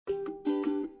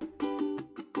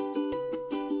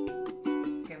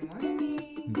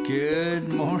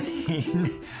Good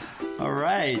morning. All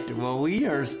right. Well, we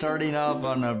are starting off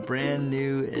on a brand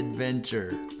new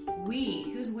adventure.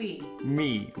 We? Who's we?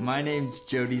 Me. My name's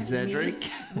Jody Zedrick. Me?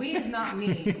 We is not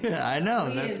me. I know.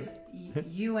 We is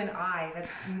you and I.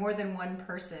 That's more than one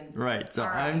person. Right. So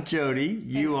right. I'm Jody.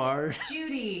 You are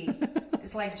Judy.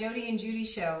 It's like Jody and Judy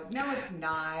show. No, it's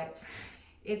not.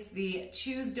 It's the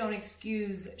Choose Don't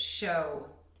Excuse show.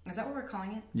 Is that what we're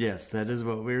calling it? Yes, that is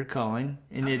what we're calling.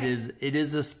 And Okay. it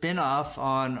is a spin-off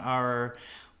on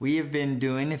we have been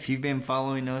doing, if you've been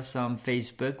following us on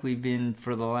Facebook, we've been,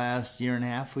 for the last year and a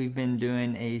half, we've been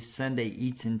doing a Sunday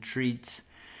Eats and Treats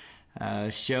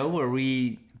show where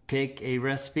we pick a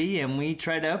recipe and we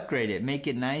try to upgrade it, make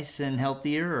it nice and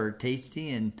healthier or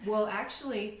tasty. And well,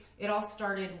 actually, it all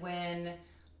started when,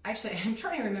 I'm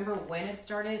trying to remember when it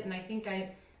started, and I think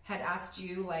I had asked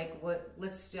you, like,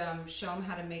 let's show them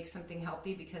how to make something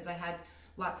healthy, because I had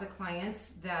lots of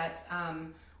clients that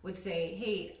would say,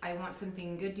 hey, I want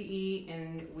something good to eat,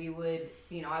 and we would,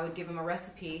 I would give them a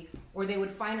recipe, or they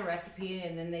would find a recipe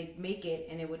and then they'd make it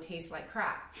and it would taste like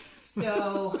crap.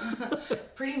 So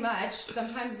pretty much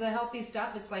sometimes the healthy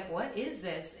stuff, it's like, what is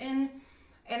this? And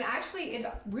actually it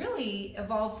really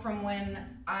evolved from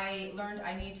when I learned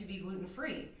I needed to be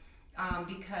gluten-free,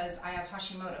 because I have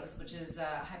Hashimoto's, which is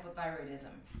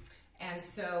hypothyroidism. And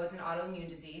so it's an autoimmune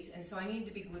disease. And so I needed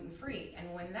to be gluten-free.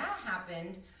 And when that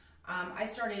happened, I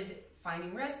started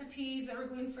finding recipes that were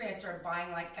gluten-free. I started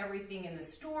buying like everything in the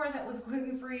store that was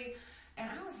gluten-free. And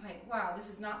I was like, wow,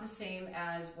 this is not the same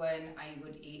as when I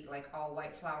would eat like all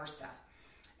white flour stuff.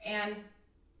 And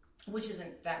which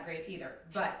isn't that great either.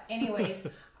 But anyways,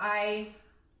 I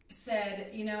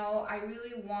said, I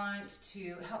really want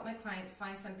to help my clients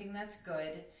find something that's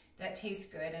good, that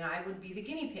tastes good, and I would be the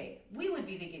guinea pig. We would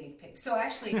be the guinea pig. So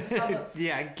actually,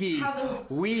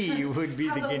 we would be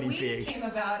the guinea pig. Came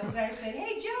about is I said,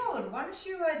 hey, Jode, why don't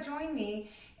you join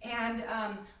me and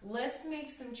let's make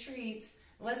some treats.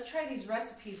 Let's try these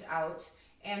recipes out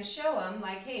and show them,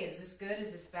 like, hey, is this good?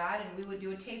 Is this bad? And we would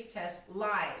do a taste test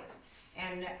live.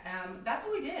 And that's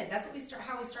what we did. That's what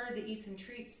how we started the Eats and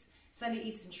Treats, Sunday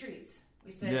Eats and Treats.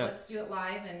 We said, let's do it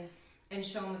live and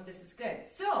show them if this is good.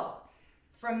 So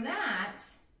from that,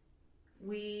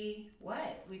 it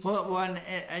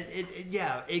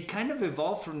kind of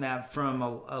evolved from that, from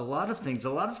a lot of things.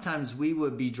 A lot of times we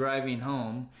would be driving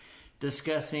home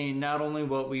discussing not only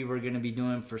what we were going to be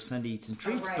doing for Sunday Eats and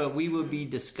Treats, but we would be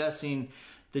discussing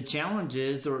the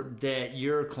challenges that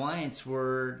your clients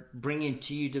were bringing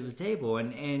to you to the table.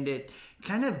 And it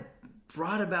kind of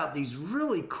brought about these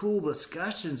really cool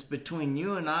discussions between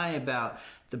you and I about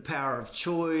the power of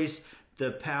choice,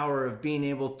 the power of being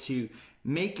able to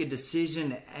make a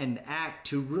decision and act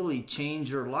to really change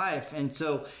your life. And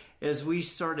so as we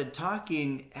started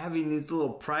talking, having these little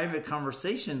private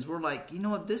conversations, we're like,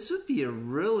 this would be a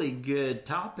really good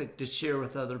topic to share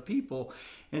with other people.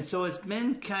 And so it's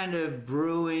been kind of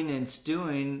brewing and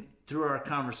stewing through our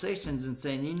conversations and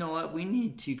saying, you know what, we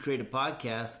need to create a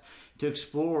podcast to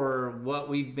explore what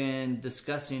we've been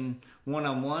discussing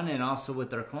one-on-one and also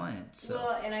with our clients. So.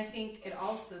 Well, and I think it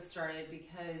also started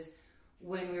because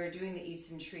when we were doing the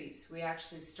Eats and Treats, we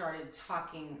actually started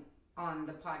talking on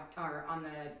the on the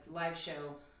live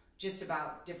show just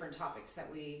about different topics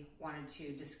that we wanted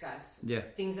to discuss,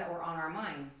 things that were on our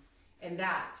mind. And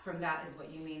from that is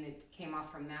what you mean. It came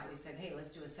off from that. We said, hey,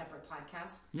 let's do a separate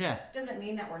podcast. Yeah. Doesn't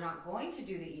mean that we're not going to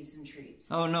do the Eats and Treats.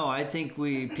 Oh, no. I think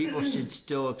people should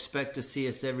still expect to see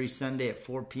us every Sunday at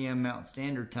 4 p.m. Mountain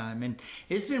Standard Time. And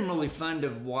it's been really fun to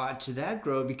watch that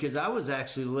grow, because I was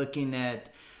actually looking at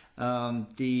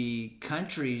the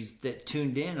countries that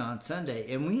tuned in on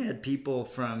Sunday. And we had people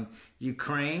from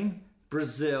Ukraine,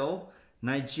 Brazil,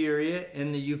 Nigeria,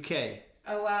 and the UK.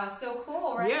 Oh, wow. So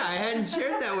cool, right? Yeah, I hadn't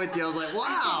shared that with you. I was like,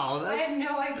 wow. I had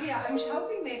no idea. I'm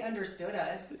hoping they understood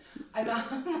us. I'm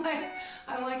like,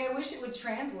 I wish it would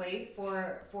translate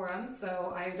for them,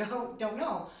 so I don't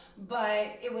know.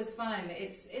 But it was fun.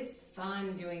 It's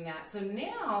fun doing that. So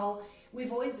now we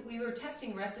were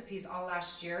testing recipes all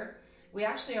last year. We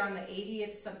actually are on the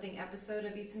 80th something episode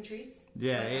of Eats and Treats.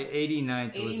 Yeah,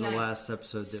 89th was the last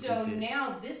episode that we did. So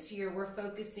now this year we're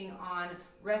focusing on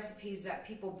recipes that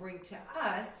people bring to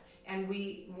us, and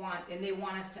they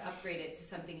want us to upgrade it to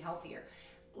something healthier.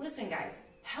 Listen, guys,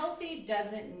 healthy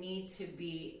doesn't need to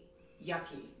be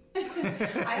yucky.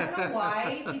 I don't know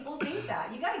why people think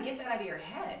that. You got to get that out of your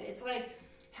head. It's like,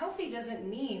 healthy doesn't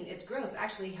mean it's gross.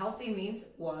 Actually, healthy means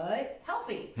what?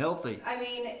 Healthy. Healthy. I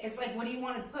mean, it's like, what do you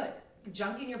want to put?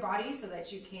 Junk in your body so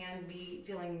that you can be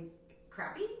feeling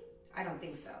crappy? I don't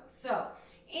think so. So,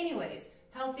 anyways,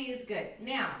 healthy is good.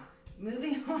 Now,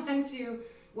 moving on to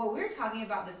what we're talking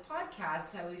about this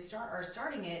podcast, how we are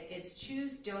starting it, it's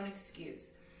choose, don't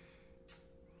excuse.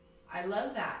 I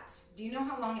love that. Do you know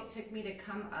how long it took me to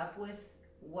come up with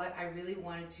what I really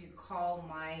wanted to call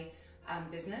my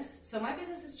business? So my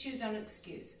business is Choose, Don't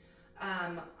Excuse.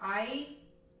 I'm a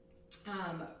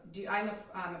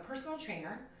personal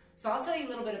trainer. So I'll tell you a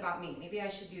little bit about me. Maybe I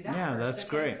should do that Yeah, first. that's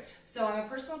great. So I'm a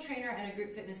personal trainer and a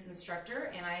group fitness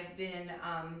instructor, and I've been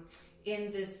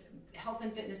in this health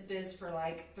and fitness biz for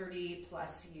like 30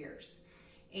 plus years.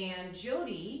 And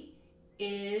Jody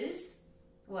is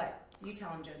what? You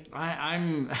tell him, Jody.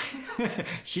 I'm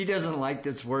she doesn't like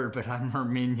this word, but I'm her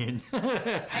minion. I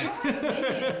don't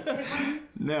like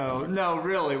minion. No,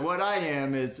 really. What I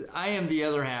am is I am the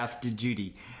other half to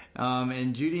Judy.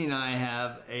 And Judy and I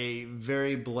have a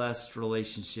very blessed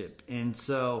relationship. And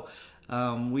so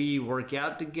we work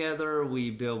out together, we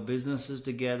build businesses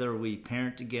together, we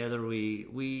parent together,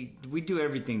 we do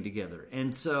everything together.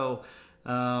 And so,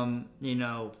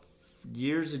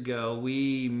 years ago,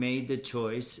 we made the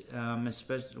choice,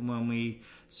 especially when we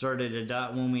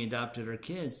adopted our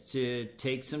kids, to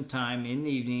take some time in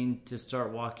the evening to start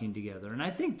walking together. And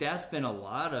I think that's been a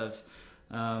lot of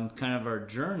kind of our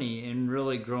journey in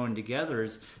really growing together,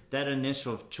 is that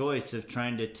initial choice of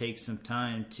trying to take some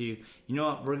time to, you know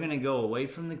what, we're going to go away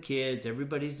from the kids,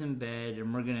 everybody's in bed,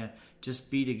 and we're going to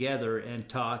just be together and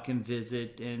talk and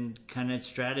visit and kind of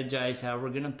strategize how we're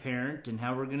going to parent and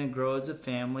how we're going to grow as a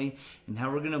family and how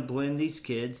we're going to blend these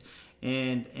kids.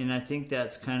 And I think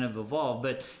that's kind of evolved.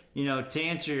 But, to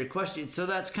answer your question, so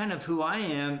that's kind of who I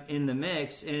am in the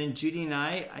mix. And Judy and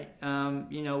I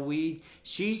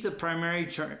she's the primary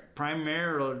trainer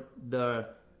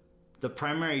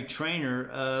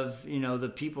of,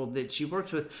 the people that she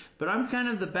works with. But I'm kind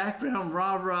of the background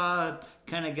rah-rah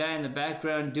kind of guy in the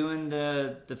background doing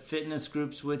the fitness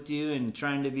groups with you and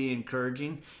trying to be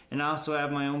encouraging. And I also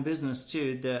have my own business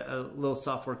too, a little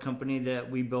software company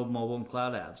that we build mobile and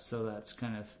cloud apps. So that's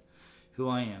kind of who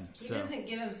I am. He doesn't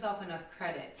give himself enough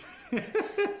credit. He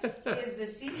is the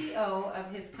CEO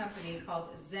of his company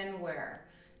called Zenware.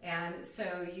 And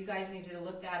so you guys need to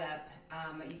look that up.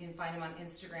 You can find him on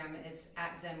Instagram. It's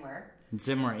at Zenware.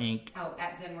 Zenware Inc. Oh,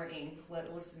 at Zenware Inc.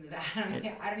 Listen to that.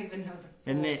 I don't even know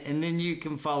the full. And then you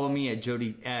can follow me at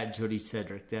Jody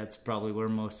Cedric. That's probably where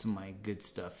most of my good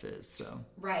stuff is. So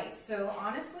right. So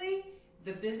honestly,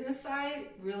 the business side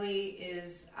really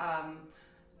is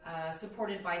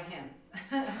supported by him.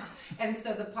 And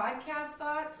so the podcast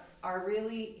thoughts are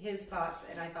really his thoughts.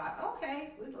 And I thought,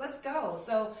 okay, let's go.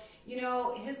 So,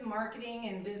 his marketing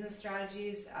and business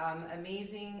strategies,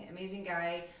 amazing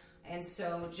guy. And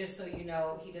so just so you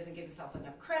know, he doesn't give himself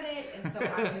enough credit. And so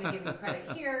I'm going to give him credit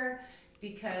here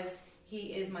because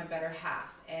he is my better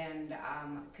half. And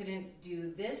couldn't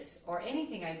do this or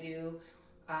anything I do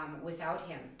without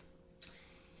him.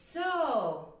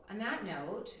 So on that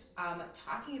note,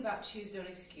 talking about Choose, Don't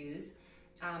Excuse,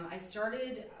 I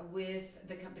started with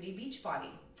the company Beachbody.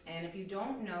 And if you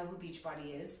don't know who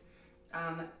Beachbody is,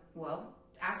 well,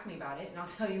 ask me about it and I'll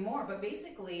tell you more. But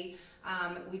basically,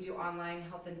 we do online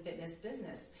health and fitness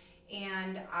business.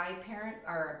 And I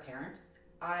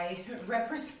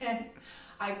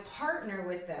partner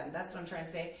with them, that's what I'm trying to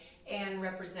say, and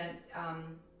represent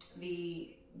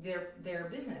their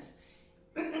business.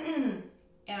 And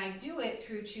I do it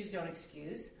through Choose, Don't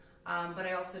Excuse. But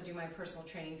I also do my personal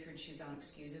training through Choose, Don't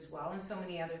Excuse as well, and so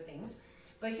many other things.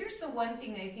 But here's the one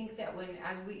thing I think that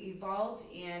as we evolved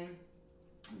in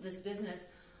this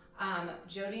business,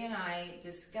 Jody and I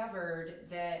discovered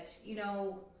that,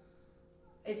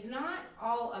 it's not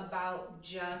all about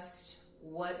just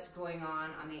what's going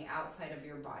on the outside of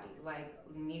your body, like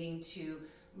needing to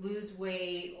lose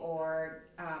weight or,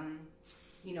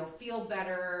 feel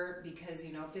better because,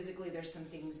 physically there's some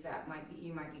things that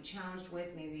you might be challenged with,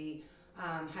 maybe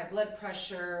high blood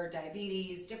pressure,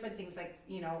 diabetes, different things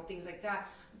things like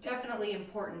that. Definitely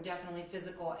important, definitely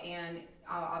physical, and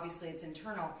obviously it's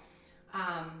internal.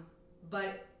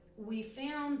 But we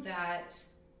found that,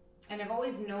 and I've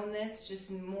always known this,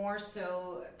 just more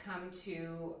so come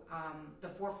to the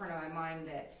forefront of my mind,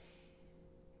 that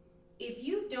if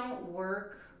you don't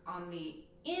work on the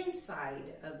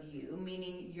inside of you,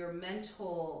 meaning your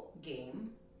mental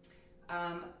game,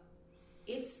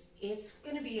 it's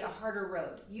going to be a harder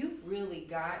road. You've really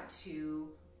got to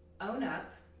own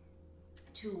up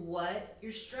to what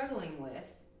you're struggling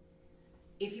with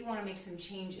if you want to make some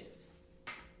changes.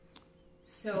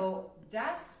 So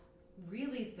that's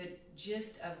really the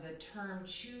gist of the term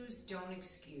Choose, Don't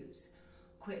Excuse.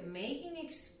 Quit making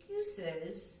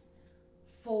excuses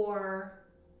for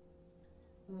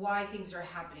why things are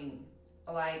happening.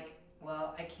 Like,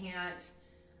 well, I can't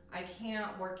I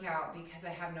can't work out because I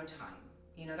have no time.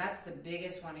 That's the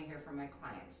biggest one I hear from my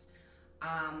clients.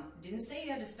 Didn't say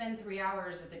you had to spend 3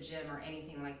 hours at the gym or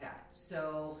anything like that.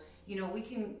 So, we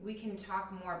can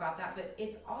talk more about that, but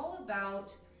it's all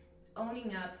about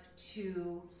owning up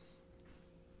to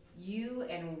you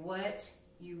and what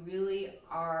you really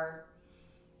are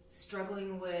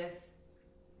struggling with.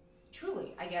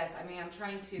 Truly, I guess. I mean, I'm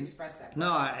trying to express that.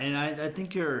 No, and I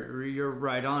think you're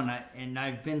right on. And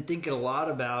I've been thinking a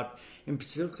lot about, in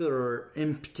particular,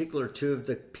 two of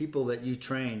the people that you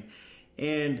train.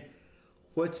 And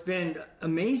what's been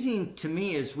amazing to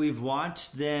me is we've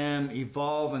watched them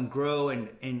evolve and grow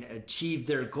and achieve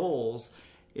their goals,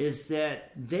 is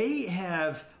that they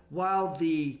have, while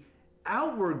the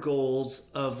outward goals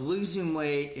of losing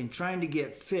weight and trying to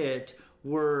get fit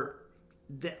were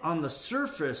on the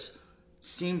surface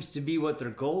seems to be what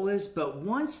their goal is, but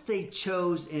once they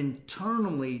chose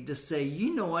internally to say,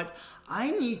 you know what, I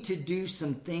need to do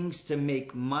some things to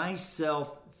make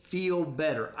myself feel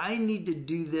better. I need to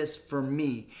do this for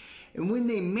me. And when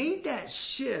they made that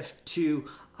shift to,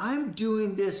 I'm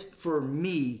doing this for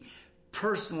me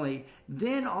personally,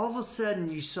 then all of a sudden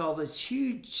you saw this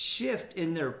huge shift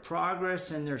in their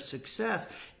progress and their success,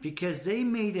 because they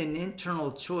made an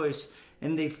internal choice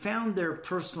and they found their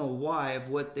personal why of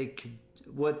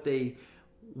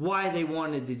why they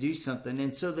wanted to do something.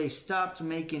 And so they stopped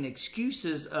making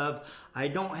excuses of, I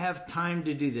don't have time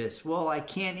to do this. Well, I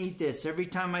can't eat this. Every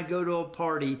time I go to a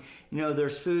party,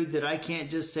 there's food that I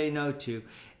can't just say no to.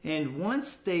 And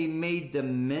once they made the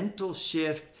mental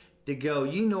shift to go,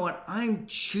 you know what, I'm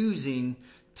choosing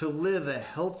to live a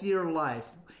healthier life,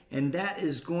 and that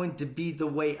is going to be the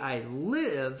way I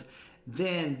live,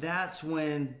 then that's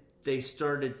when they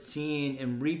started seeing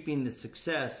and reaping the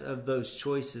success of those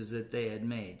choices that they had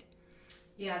made.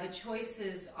 Yeah, the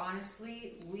choices,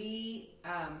 honestly, we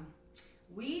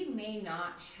may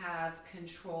not have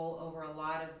control over a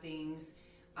lot of things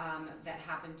that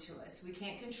happen to us. We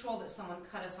can't control that someone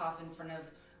cut us off in front of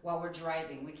while we're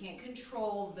driving. We can't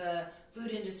control the food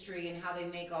industry and how they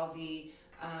make all the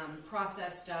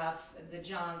processed stuff, the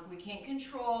junk. We can't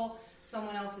control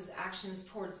someone else's actions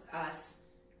towards us.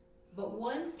 But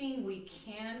one thing we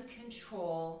can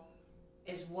control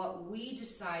is what we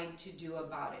decide to do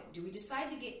about it. Do we decide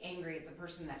to get angry at the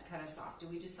person that cut us off? Do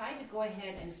we decide to go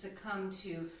ahead and succumb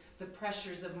to the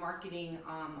pressures of marketing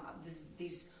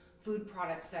these food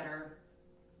products that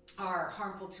are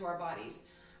harmful to our bodies?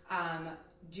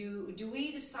 Do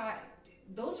we decide?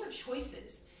 Those are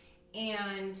choices,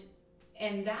 and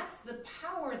that's the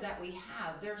power that we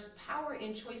have. There's power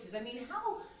in choices. I mean,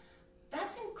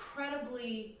 that's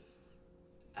incredibly,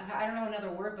 I don't know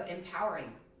another word, but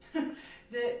empowering.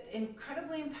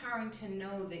 Incredibly empowering to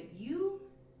know that you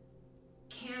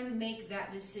can make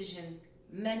that decision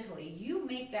mentally. You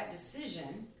make that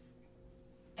decision,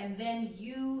 and then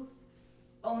you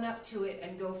own up to it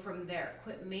and go from there.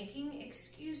 Quit making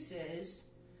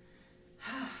excuses.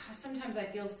 Sometimes I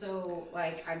feel so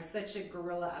like I'm such a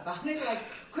gorilla about it. Like,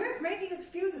 quit making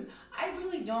excuses. I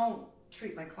really don't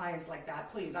treat my clients like that.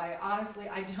 Please, I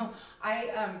don't.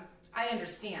 I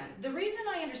understand. The reason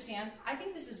I understand, I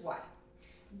think this is why.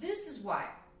 This is why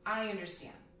I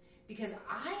understand. Because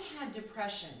I had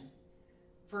depression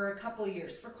for a couple of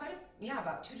years, for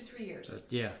about 2 to 3 years.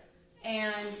 Yeah.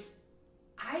 And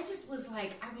I just was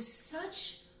like,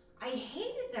 I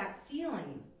hated that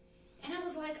feeling. And I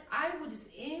was like, I was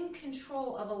in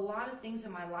control of a lot of things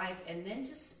in my life, and then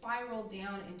to spiral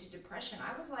down into depression,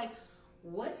 I was like,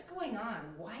 what's going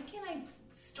on? Why can't I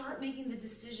start making the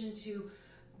decision to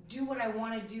do what I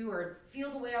want to do or feel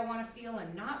the way I want to feel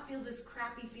and not feel this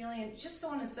crappy feeling, and just so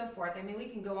on and so forth. I mean, we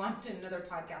can go on to another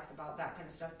podcast about that kind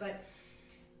of stuff, but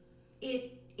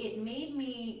it made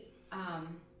me,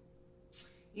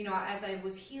 as I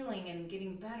was healing and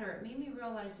getting better, it made me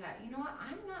realize that, you know what,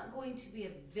 I'm not going to be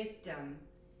a victim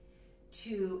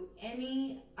to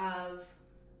any of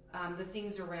the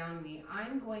things around me.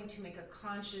 I'm going to make a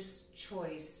conscious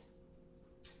choice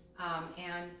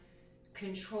and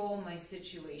control my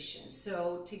situation.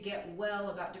 So to get well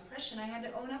about depression, I had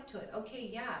to own up to it. Okay,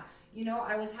 yeah,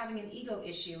 I was having an ego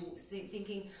issue,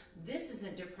 thinking this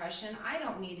isn't depression. I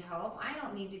don't need help. I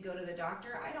don't need to go to the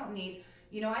doctor. I don't need,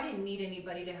 I didn't need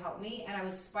anybody to help me. And I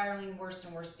was spiraling worse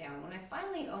and worse down. When I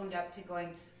finally owned up to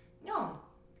going, no,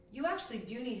 you actually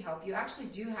do need help. You actually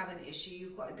do have an issue.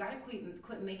 You got to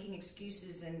quit making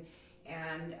excuses and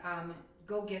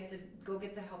go get the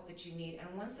help that you need.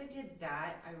 And once I did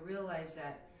that, I realized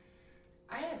that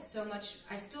I still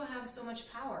have so much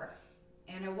power,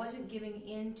 and I wasn't giving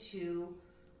into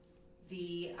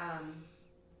the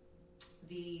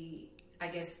I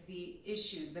guess, the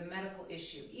issue, the medical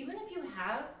issue. Even if you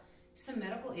have some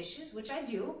medical issues, which I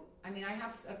do. I mean, I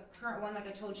have a current one, like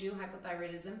I told you,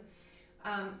 hypothyroidism.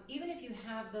 Even if you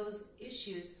have those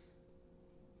issues,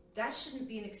 that shouldn't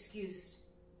be an excuse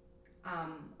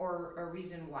or a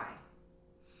reason why.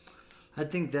 I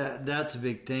think that's a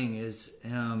big thing is,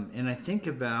 and I think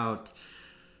about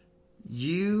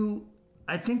you,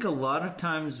 I think a lot of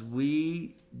times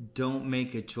we don't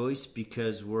make a choice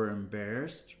because we're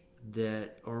embarrassed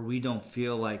or we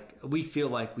feel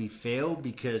like we fail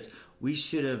because we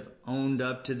should have owned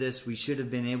up to this. We should have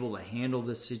been able to handle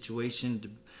this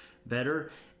situation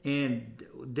better. And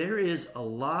there is a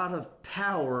lot of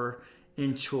power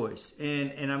in choice.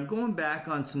 And I'm going back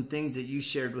on some things that you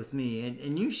shared with me.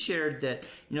 And you shared that,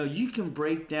 you can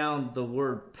break down the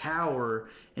word power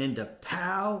into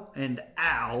pow and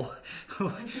ow,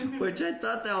 which I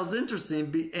thought that was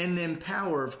interesting. And then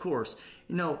power, of course.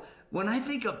 When I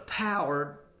think of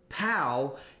pow,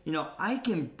 I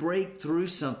can break through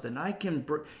something.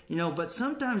 But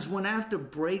sometimes when I have to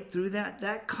break through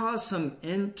that causes some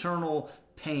internal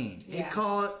pain. Yeah. It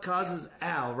causes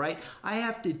ow, right? I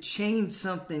have to change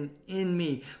something in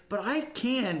me, but I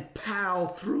can pow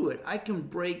through it. I can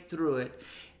break through it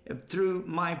through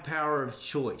my power of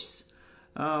choice.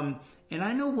 And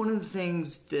I know one of the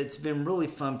things that's been really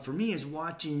fun for me is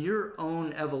watching your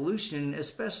own evolution,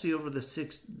 especially over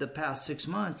the past 6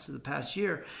 months, the past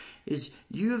year, is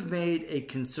you have made a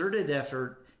concerted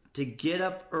effort to get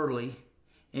up early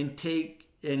and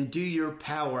do your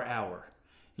power hour.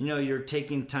 You're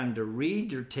taking time to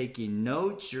read, you're taking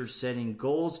notes, you're setting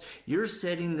goals, you're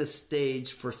setting the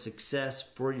stage for success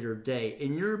for your day.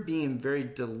 And you're being very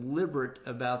deliberate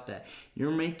about that.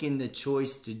 You're making the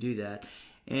choice to do that.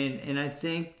 And I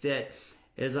think that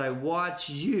as I watch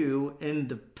you and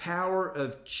the power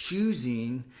of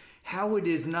choosing, how it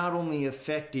is not only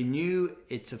affecting you,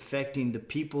 it's affecting the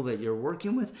people that you're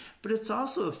working with, but it's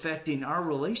also affecting our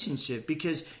relationship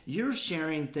because you're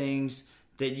sharing things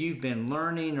that you've been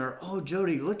learning, or, oh,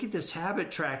 Jody, look at this habit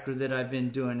tracker that I've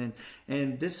been doing.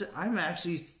 And this, I'm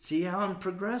actually see how I'm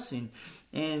progressing.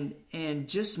 And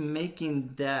just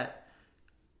making that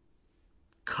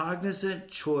cognizant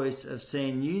choice of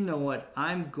saying, you know what,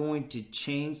 I'm going to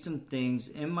change some things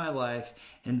in my life,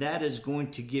 and that is going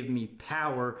to give me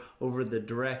power over the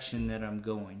direction that I'm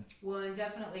going. Well, and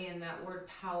definitely in that word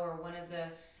power, one of the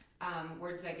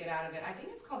words I get out of it, I think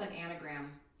it's called an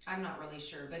anagram. I'm not really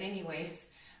sure. But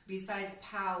anyways, besides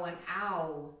pow and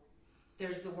ow,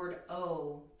 there's the word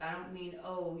owe. I don't mean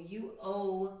owe. You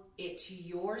owe it to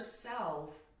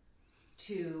yourself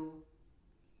to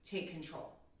take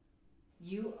control.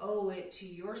 You owe it to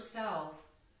yourself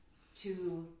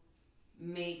to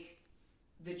make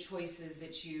the choices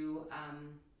that you,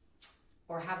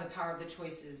 or have the power of the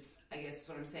choices, I guess is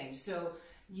what I'm saying. So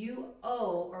you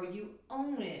owe, or you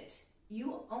own it.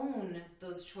 You own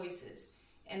those choices.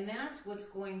 And that's what's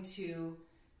going to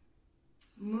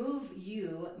move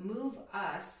you, move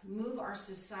us, move our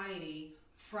society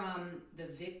from the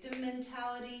victim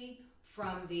mentality,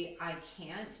 from the I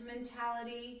can't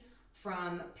mentality,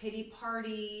 from pity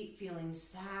party, feeling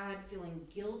sad, feeling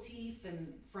guilty,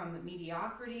 from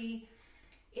mediocrity.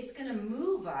 It's going to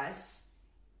move us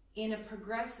in a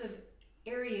progressive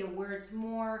area where it's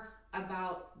more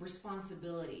about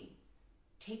responsibility,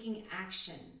 taking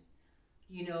action.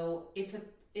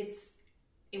 It's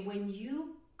when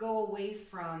you go away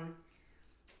from,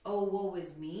 oh, woe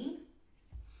is me,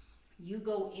 you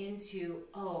go into,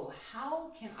 oh, how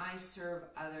can I serve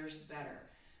others better?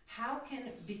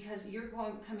 Because you're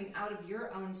coming out of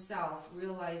your own self,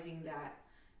 realizing that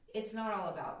it's not all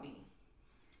about me.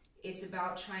 It's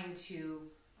about trying to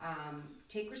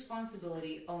take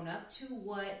responsibility, own up to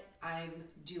what I'm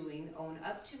doing, own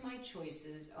up to my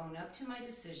choices, own up to my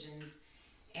decisions,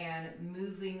 and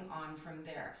moving on from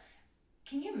there.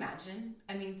 Can you imagine?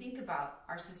 I mean, think about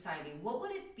our society. What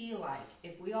would it be like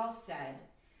if we all said,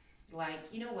 like,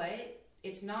 you know what?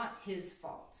 It's not his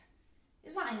fault.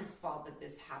 It's not his fault that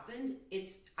this happened.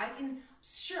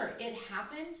 Sure, it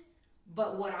happened,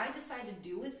 but what I decide to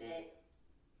do with it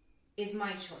is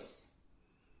my choice.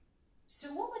 So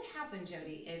what would happen,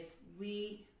 Jody,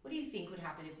 what do you think would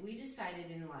happen if we decided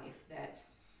in life that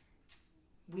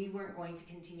we weren't going to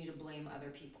continue to blame other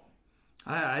people?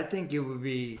 I think it would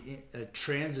be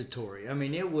transitory. I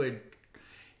mean, it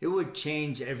would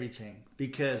change everything,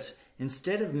 because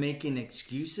instead of making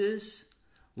excuses,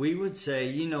 we would say,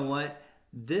 you know what,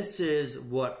 this is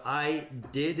what I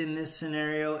did in this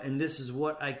scenario, and this is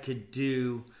what I could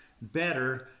do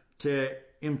better to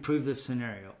improve the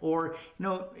scenario. Or,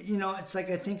 it's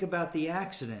like I think about the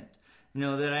accident.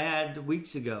 that I had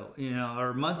weeks ago,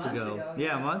 or months ago.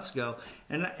 Yeah, months ago.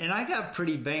 And I got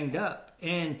pretty banged up.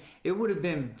 And it would have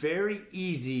been very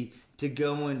easy to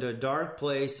go into a dark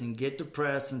place and get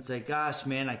depressed and say, gosh,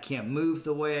 man, I can't move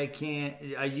the way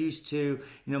I used to.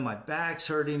 My back's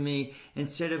hurting me.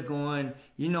 Instead of going,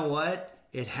 you know what?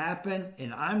 It happened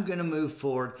and I'm going to move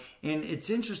forward. And it's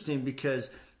interesting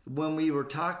because when we were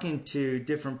talking to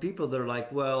different people, they're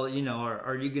like, well,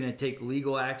 are you going to take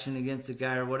legal action against the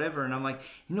guy or whatever? And I'm like,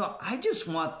 I just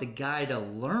want the guy to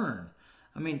learn.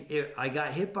 I mean, I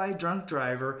got hit by a drunk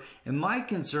driver, and my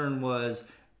concern was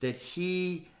that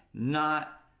he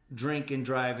not drink and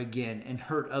drive again and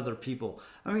hurt other people.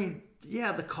 I mean,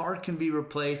 yeah, the car can be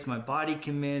replaced, my body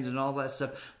can mend and all that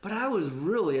stuff, but I was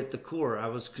really at the core, I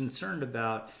was concerned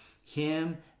about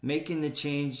him making the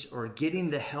change or getting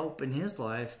the help in his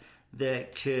life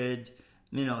that could,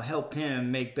 help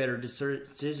him make better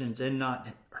decisions and not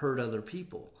hurt other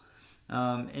people.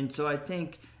 And so I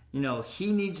think,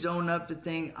 he needs to own up to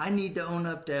things. I need to own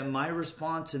up to my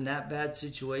response in that bad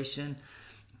situation.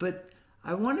 But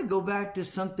I want to go back to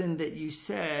something that you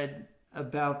said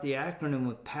about the acronym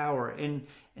with power. And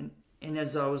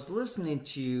as I was listening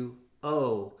to you,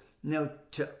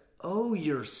 to owe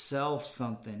yourself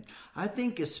something. I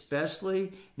think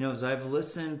especially, as I've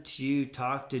listened to you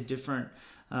talk to different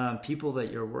people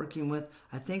that you're working with,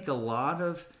 I think a lot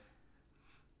of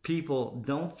people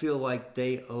don't feel like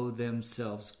they owe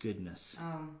themselves goodness.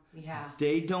 Yeah.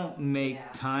 They don't make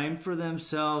time for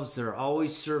themselves. They're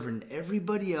always serving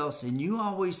everybody else. And you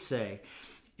always say,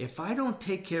 if I don't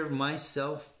take care of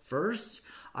myself first,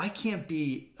 I can't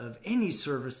be of any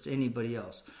service to anybody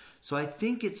else. So I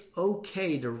think it's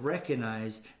okay to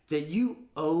recognize that you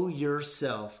owe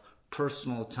yourself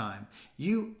personal time.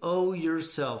 You owe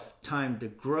yourself time to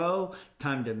grow,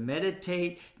 time to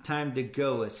meditate, time to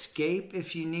go escape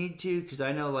if you need to, because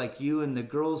I know like you and the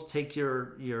girls take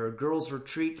your girls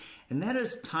retreat, and that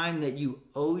is time that you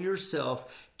owe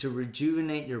yourself to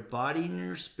rejuvenate your body and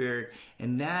your spirit,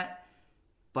 and that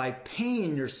by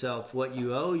paying yourself what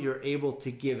you owe, you're able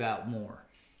to give out more.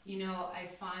 I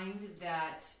find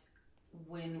that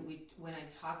when I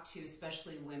talk to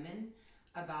especially women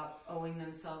about owing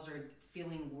themselves or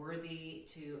feeling worthy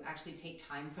to actually take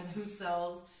time for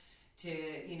themselves,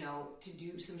 to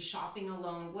do some shopping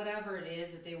alone, whatever it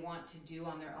is that they want to do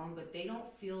on their own, but they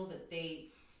don't feel that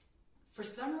for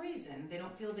some reason, they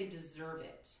don't feel they deserve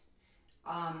it.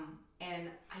 And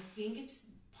I think it's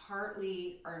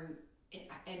partly,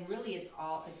 and really it's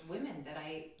women that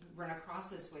I run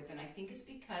across this with, and I think it's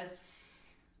because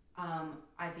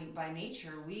I think by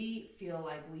nature we feel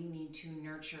like we need to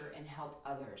nurture and help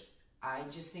others. I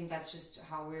just think that's just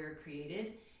how we're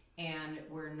created, and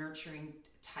we're a nurturing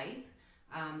type.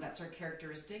 That's our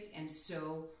characteristic, and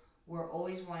so we're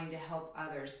always wanting to help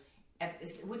others,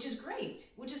 which is great,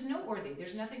 which is noteworthy.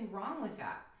 There's nothing wrong with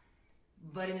that.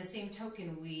 But in the same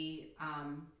token, we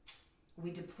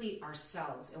deplete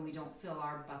ourselves and we don't fill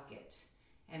our bucket,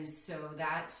 and so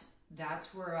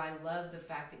that's where I love the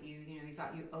fact that you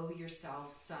thought you owe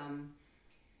yourself some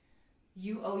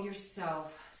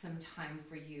time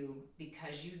for you,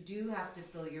 because you do have to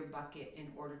fill your bucket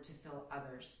in order to fill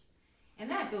others. And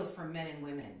that goes for men and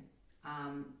women.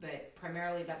 But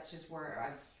primarily that's just where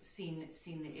I've seen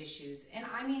the issues. And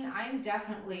I mean, I'm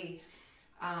definitely,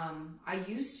 I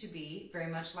used to be very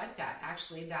much like that.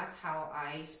 Actually, that's how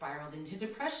I spiraled into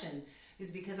depression,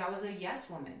 is because I was a yes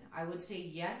woman. I would say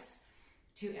yes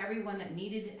to everyone that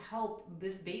needed help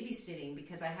with babysitting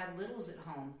because I had littles at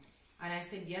home. And I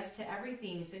said yes to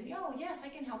everything. Said, yes, I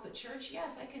can help at church.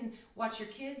 Yes, I can watch your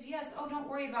kids. Yes, don't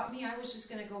worry about me. I was just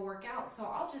going to go work out. So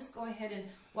I'll just go ahead and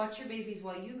watch your babies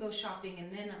while you go shopping,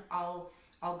 and then I'll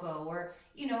go. Or,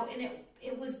 and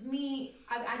it was me.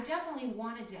 I definitely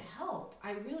wanted to help.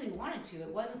 I really wanted to. It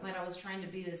wasn't that I was trying to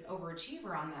be this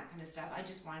overachiever on that kind of stuff. I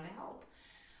just wanted to help.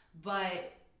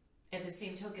 But at the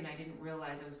same token, I didn't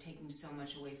realize I was taking so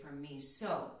much away from me.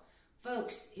 So,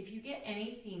 folks, if you get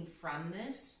anything from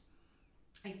this,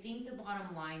 I think the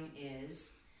bottom line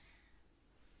is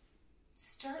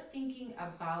start thinking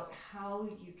about how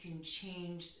you can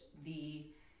change the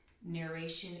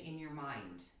narration in your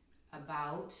mind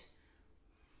about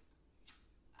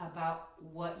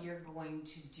what you're going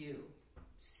to do.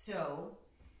 So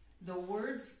the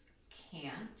words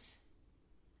can't,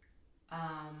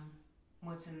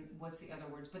 what's the other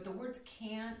words? But the words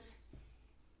can't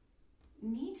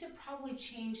need to probably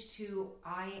change to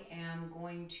I am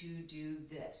going to do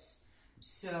this.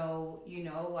 So,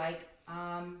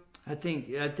 I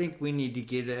think we need to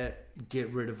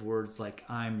get rid of words like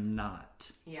I'm not.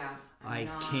 Yeah. I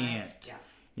can't. Yeah.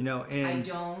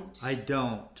 And I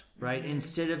don't, right? Mm-hmm.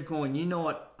 Instead of going, you know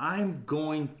what, I'm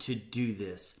going to do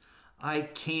this. I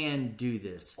can do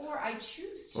this. Or I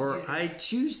choose to or do this. I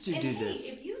choose to and do hey,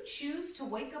 this. if you choose to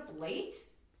wake up late,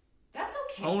 that's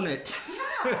okay. Own it.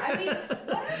 Yeah,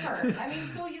 whatever.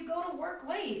 So you go to work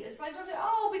late. It's like,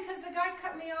 because the guy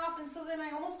cut me off, and so then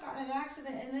I almost got in an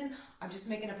accident, and then I'm just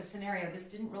making up a scenario.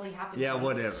 This didn't really happen to me. Yeah,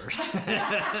 whatever.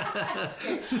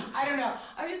 I don't know.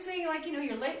 I'm just saying,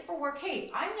 you're late for work.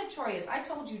 Hey, I'm notorious. I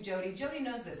told you, Jody. Jody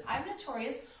knows this. I'm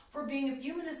notorious for being a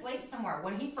few minutes late somewhere.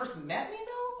 When he first met me,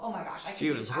 though, oh my gosh,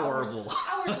 she was horrible.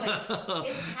 Hours late.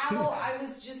 It's how I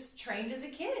was just trained as a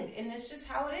kid, and it's just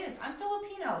how it is. I'm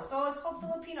Filipino, so it's called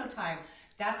Filipino time.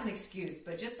 That's an excuse,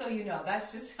 but just so you know,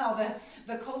 that's just how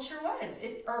the culture was.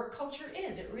 Culture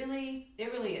is. It really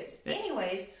is.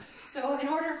 Anyways, so in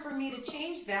order for me to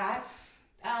change that,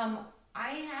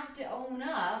 I have to own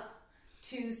up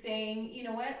to saying, you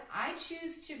know what, I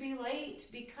choose to be late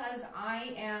because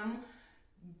I am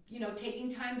taking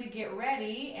time to get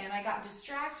ready, and I got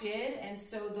distracted, and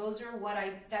so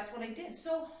that's what I did.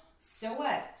 So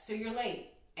what? So you're late.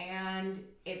 And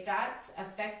if that's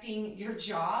affecting your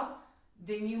job,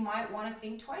 then you might want to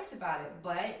think twice about it.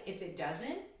 But if it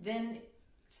doesn't, then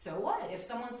so what? If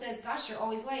someone says, gosh, you're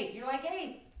always late, you're like,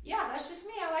 hey, yeah, that's just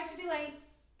me. I like to be late.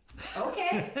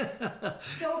 Okay.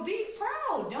 So be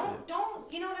proud.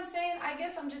 Don't, you know what I'm saying? I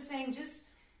guess I'm just saying, just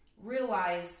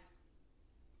realize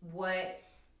what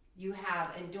you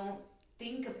have, and don't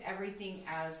think of everything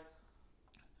as,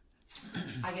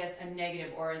 I guess, a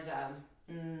negative, or as I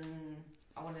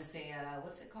want to say,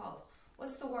 what's it called?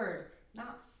 What's the word?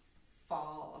 Not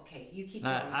fall. Okay, you keep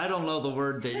going. I don't know the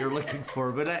word that you're looking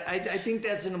for, but I think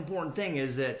that's an important thing,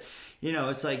 is that,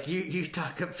 it's like you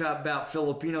talk about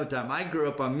Filipino time. I grew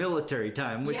up on military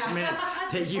time, which meant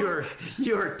that you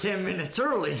were 10 minutes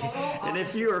early. And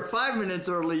if you were 5 minutes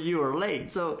early, you were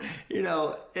late. So,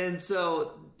 and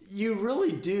so you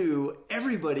really do,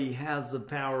 everybody has the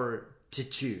power to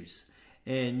choose.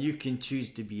 And you can choose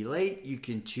to be late, you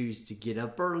can choose to get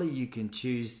up early, you can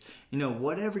choose,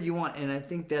 whatever you want. And I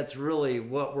think that's really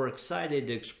what we're excited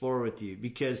to explore with you,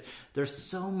 because there's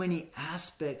so many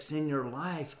aspects in your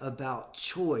life about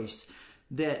choice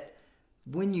that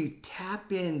when you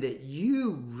tap in, that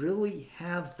you really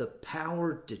have the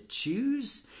power to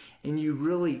choose, and you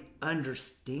really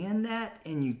understand that,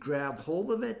 and you grab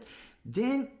hold of it,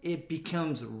 then it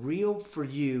becomes real for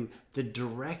you, the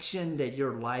direction that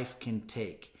your life can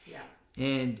take. Yeah.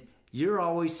 And you're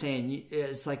always saying,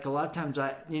 it's like a lot of times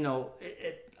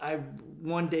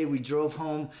one day we drove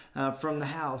home from the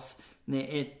house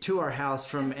to our house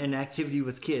from an activity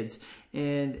with kids.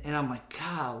 And I'm like,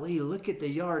 golly, look at the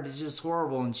yard. It's just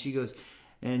horrible. And she goes,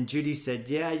 and Judy said,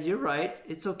 yeah, you're right.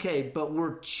 It's okay. But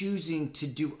we're choosing to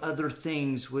do other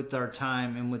things with our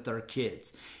time and with our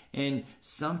kids. And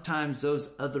sometimes those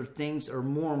other things are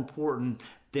more important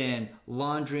than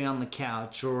laundry on the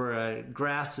couch or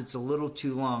grass that's a little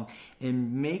too long.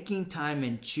 And making time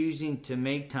and choosing to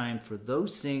make time for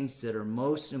those things that are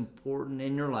most important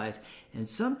in your life. And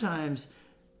sometimes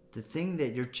the thing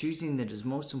that you're choosing that is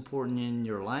most important in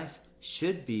your life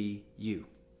should be you.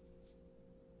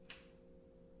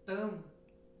 Boom.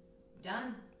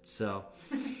 Done. So...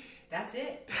 That's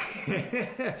it.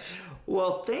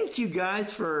 Well, thank you guys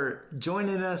for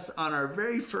joining us on our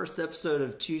very first episode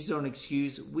of Choose Don't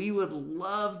Excuse. We would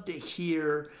love to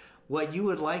hear what you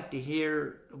would like to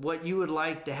hear, what you would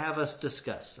like to have us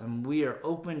discuss. We are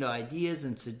open to ideas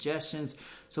and suggestions,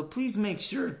 so please make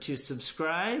sure to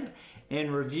subscribe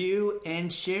and review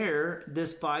and share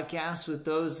this podcast with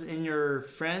those in your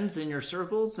friends and your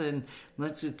circles, and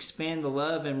let's expand the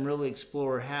love and really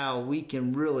explore how we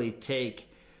can really take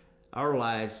our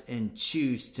lives and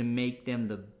choose to make them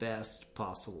the best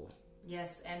possible.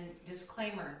 Yes, and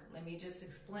disclaimer, let me just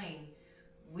explain.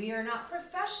 We are not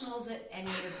professionals at any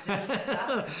of this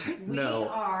stuff. We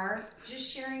are just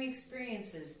sharing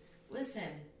experiences. Listen,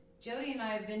 Jody and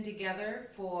I have been together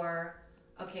for,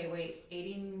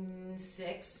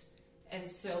 86, and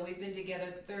so we've been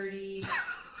together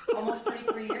almost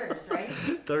 33 years, right?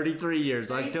 33 years,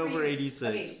 33 October years. 86.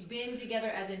 Okay, been together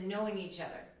as in knowing each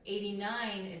other.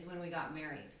 89 is when we got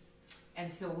married. And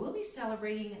so we'll be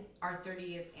celebrating our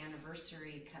 30th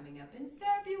anniversary coming up in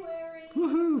February.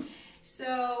 Woohoo!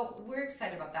 So we're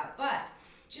excited about that. But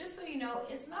just so you know,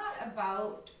 it's not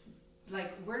about,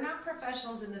 we're not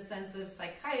professionals in the sense of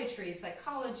psychiatry,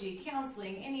 psychology,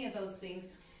 counseling, any of those things.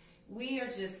 We are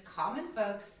just common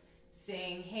folks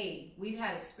saying, hey, we've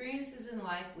had experiences in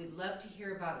life. We'd love to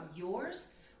hear about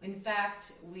yours. In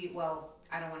fact,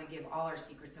 I don't want to give all our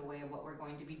secrets away of what we're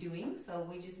going to be doing, so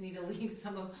we just need to leave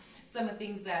some of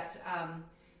things that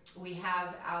we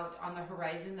have out on the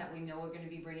horizon that we know we're going to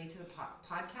be bringing to the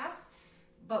podcast.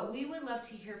 But we would love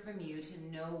to hear from you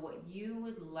to know what you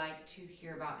would like to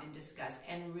hear about and discuss.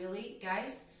 And really,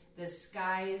 guys, the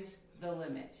sky's the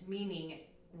limit, meaning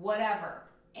whatever,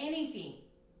 anything.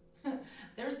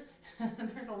 There's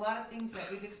a lot of things that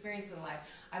we've experienced in life.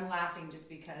 I'm laughing just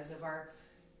because of our,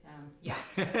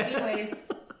 Anyways.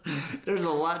 There's a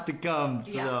lot to come.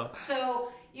 So. Yeah.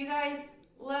 So you guys,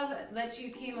 love that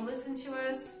you came and listened to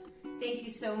us. Thank you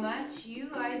so much. You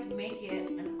guys make it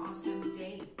an awesome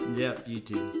day. Yep, you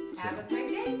too. Have a great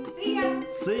day. See ya.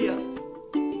 See ya.